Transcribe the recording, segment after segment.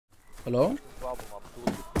Hello?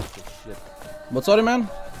 What's up, man?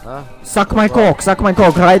 Huh? Suck my cock,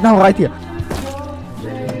 right now, right here.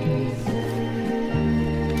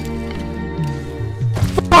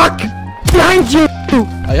 Fuck! Behind you!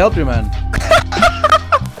 I helped you, man.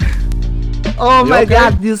 Oh You my okay?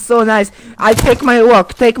 god, this is so nice. I take my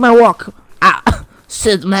walk. Ah,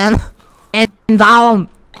 shit, man. And down.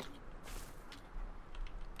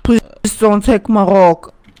 Please don't take my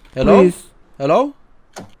rock. Hello? Please. Hello?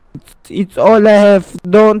 It's all I have.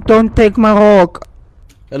 Don't take my rock.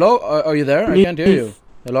 Hello? Are you there? I can't hear you.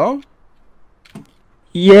 Hello?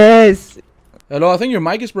 Yes. Hello? I think your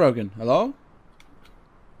mic is broken. Hello?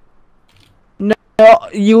 No,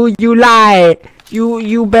 you lie.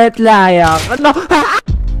 You bad liar. No.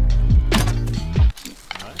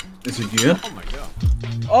 Is it you? Oh my god.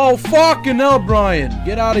 Oh, fucking hell, Brian.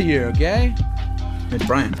 Get out of here, okay? Hey,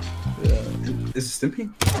 Brian. Yeah. Is it Stimpee?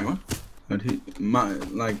 Wait, what? But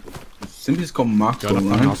like, Stimpee's called Marco, Got a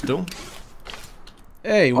right? hostel?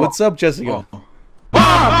 Hey, what's up, Jessica? Oh.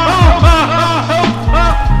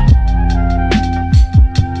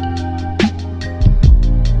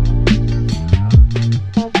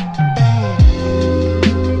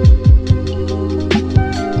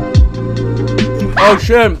 Oh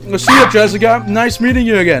shit, see you, Jessica. Nice meeting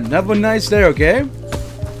you again. Have a nice day, okay?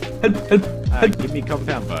 Help. Give me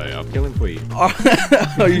compound bow, I'll kill him for you.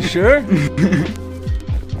 Are you sure?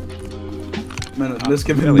 Man, let's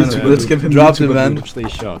give him. Really, Let's give him. Drop it, YouTube man. Watch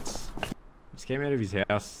these shots. Just came out of his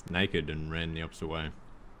house naked and ran the opposite way.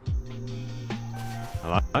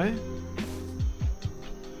 Hello?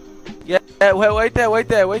 Yeah, wait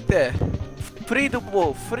there. Free the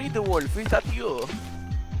wolf, is that you?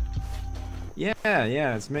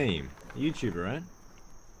 Yeah, it's me. YouTuber, right?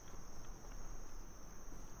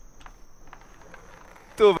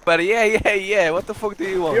 Too buddy, yeah, what the fuck do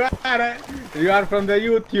you want? You are from the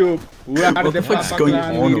YouTube. We are What the fuck is going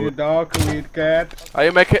on over- with dog, with cat. Are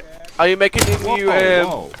you making a new,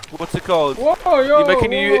 Whoa. what's it called? Whoa, yo, You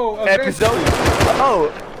making a new episode?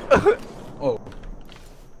 Oh!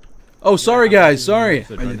 Oh, sorry, guys. Sorry.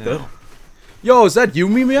 Said Are you right dead? now. Yo, is that you,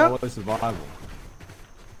 Mimia? Solo survival.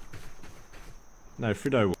 No,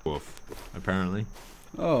 Frido Wolf, apparently.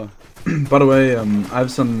 Oh. By the way, I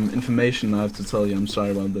have some information I have to tell you. I'm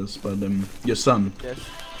sorry about this, but your son. Yes.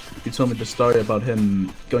 He told me the story about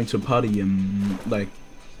him going to a party like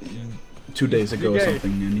 2 days ago or Okay.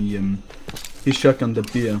 something, and he shotgunned the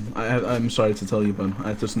beer. I'm sorry to tell you, but I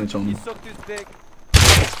have to snitch on He him. sucked his dick.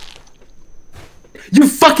 You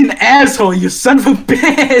fucking asshole! You son of a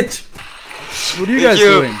bitch! What are you guys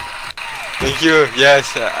doing? Thank you.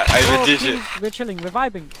 Yes, I'm a DJ. We're chilling, we're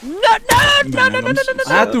vibing. No.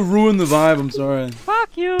 I had to ruin the vibe. I'm sorry.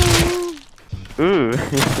 Fuck you! Ooh.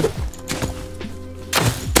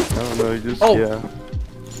 I don't know, just, Oh. yeah.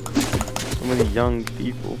 So many young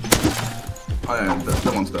people. Oh yeah,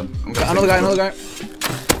 that one's done. Another guy.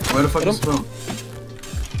 Where the fuck Hit is him.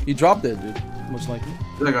 Phil? He dropped it, dude. Most likely.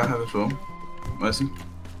 That guy have it, Phil. Where is he?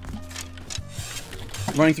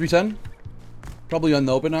 Running 310. Probably on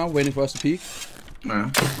the open now, waiting for us to peek.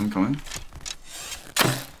 Yeah, I'm coming.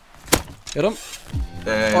 Hit him.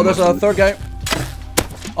 Yeah, Oh, there's a third guy.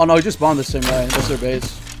 Oh no, he just spawned the same guy. That's their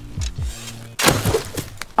base.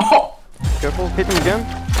 Oh! Careful, hit him again.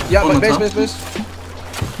 Yeah, One but on top. base.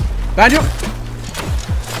 Behind you!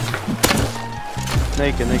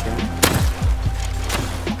 Naked.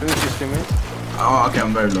 Finish his teammate. Oh, okay,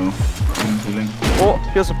 I'm very low. I'm healing. Oh,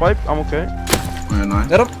 here's a pipe, I'm okay. Yeah, nice.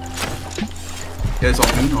 Hit him. Yeah, it's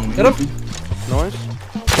on me. Hit him. Nice.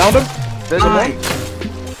 Downed him. There's a Nice. one.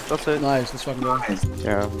 That's it. Nice, let's fucking go.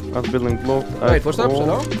 Yeah, I'm building blow. Wait, footsteps,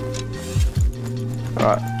 hello?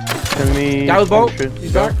 Alright. Can we... Guy with bow. Oh, shit.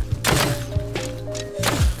 He's back.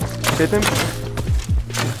 Hit him.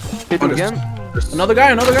 Hit him Oh, again. Another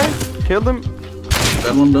guy. Killed him.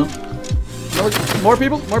 That one done. More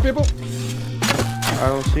people. I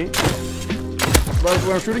don't see.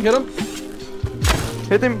 Where I'm shooting, hit him.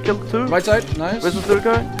 Hit him, killed two. Right side, nice. Where's the third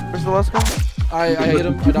guy? Where's the last guy? I hit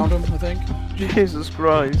him, I downed him, I think. Jesus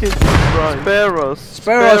Christ. Spare us.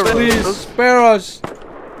 Spare us, please. Spare us.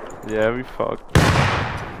 Yeah, we fucked.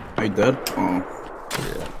 Are you dead? Oh.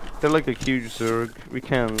 They're like a huge Zerg. We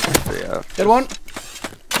can't. Yeah. Hit one.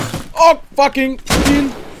 Oh, fucking.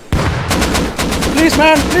 Please,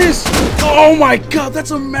 man, please. Oh my god,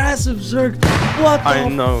 that's a massive Zerg. What the I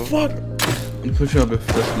know. fuck? I'm pushing up if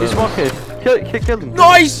this He's ladder. one hit. Kill him.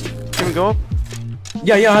 Nice. Can we go up?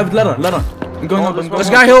 Yeah, I have ladder. I'm going up. this I'm one. This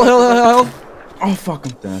going guy, up. hill. Oh, fuck,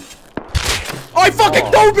 I'm dead. Oh, I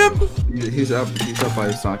fucking domed him! He's up by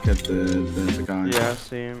his socket, the guy. Yeah, I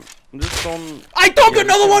see him. I'm just on. I domed Yeah,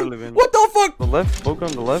 another one! living. What the fuck? The left, Boca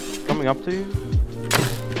on the left, coming up to you.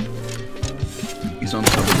 He's on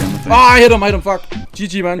top again, I think. Ah, I hit him, fuck.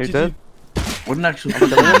 GG, man, He's GG. dead. What an actual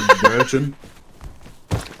fucking virgin.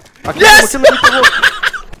 Yes!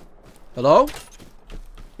 Hello?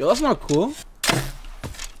 Yo, that's not cool.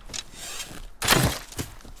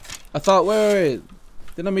 I thought, wait.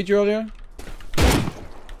 Didn't I meet you earlier?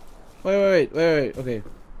 Wait. Okay.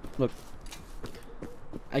 Look.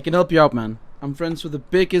 I can help you out, man. I'm friends with the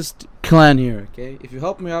biggest clan here, okay? If you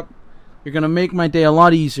help me out, you're gonna make my day a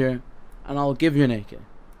lot easier, and I'll give you an AK.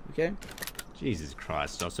 Okay? Jesus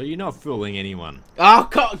Christ, so you're not fooling anyone. Oh,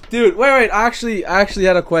 dude, wait. I actually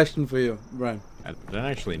had a question for you, Brian. I don't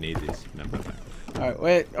actually need this. No. Alright,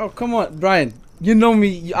 wait. Oh, come on, Brian. You know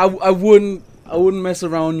me. I wouldn't mess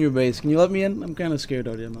around your base. Can you let me in? I'm kind of scared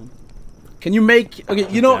out here, man. Can you make? Okay,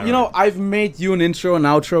 you know, I've made you an intro and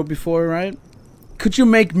outro before, right? Could you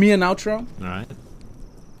make me an outro? All right.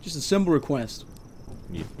 Just a simple request.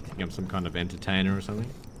 You think I'm some kind of entertainer or something?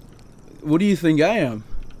 What do you think I am?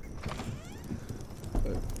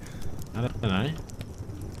 I don't know.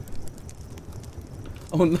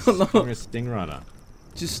 Oh no. I'm a stingrider.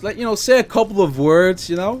 Just say a couple of words,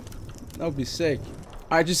 That would be sick.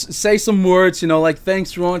 Alright, just say some words, like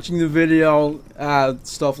thanks for watching the video,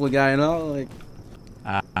 stuff like that, like.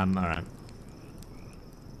 Alright.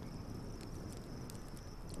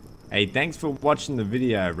 Hey, thanks for watching the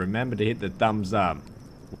video. Remember to hit the thumbs up.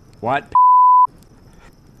 What?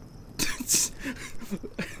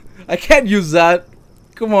 I can't use that.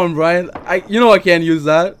 Come on, Brian. I can't use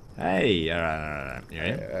that. Hey, alright.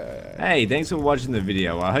 Hey, thanks for watching the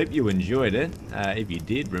video. I hope you enjoyed it. If you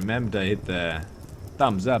did, remember to hit the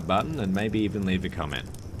thumbs up button and maybe even leave a comment.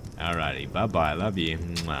 Alrighty, bye-bye. Love you.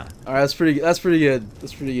 Mwah. Alright, that's pretty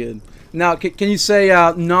good. Now, can you say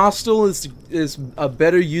Nostal is a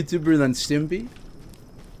better YouTuber than Stimpee?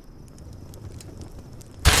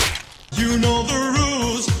 You know the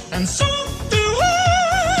rules, and so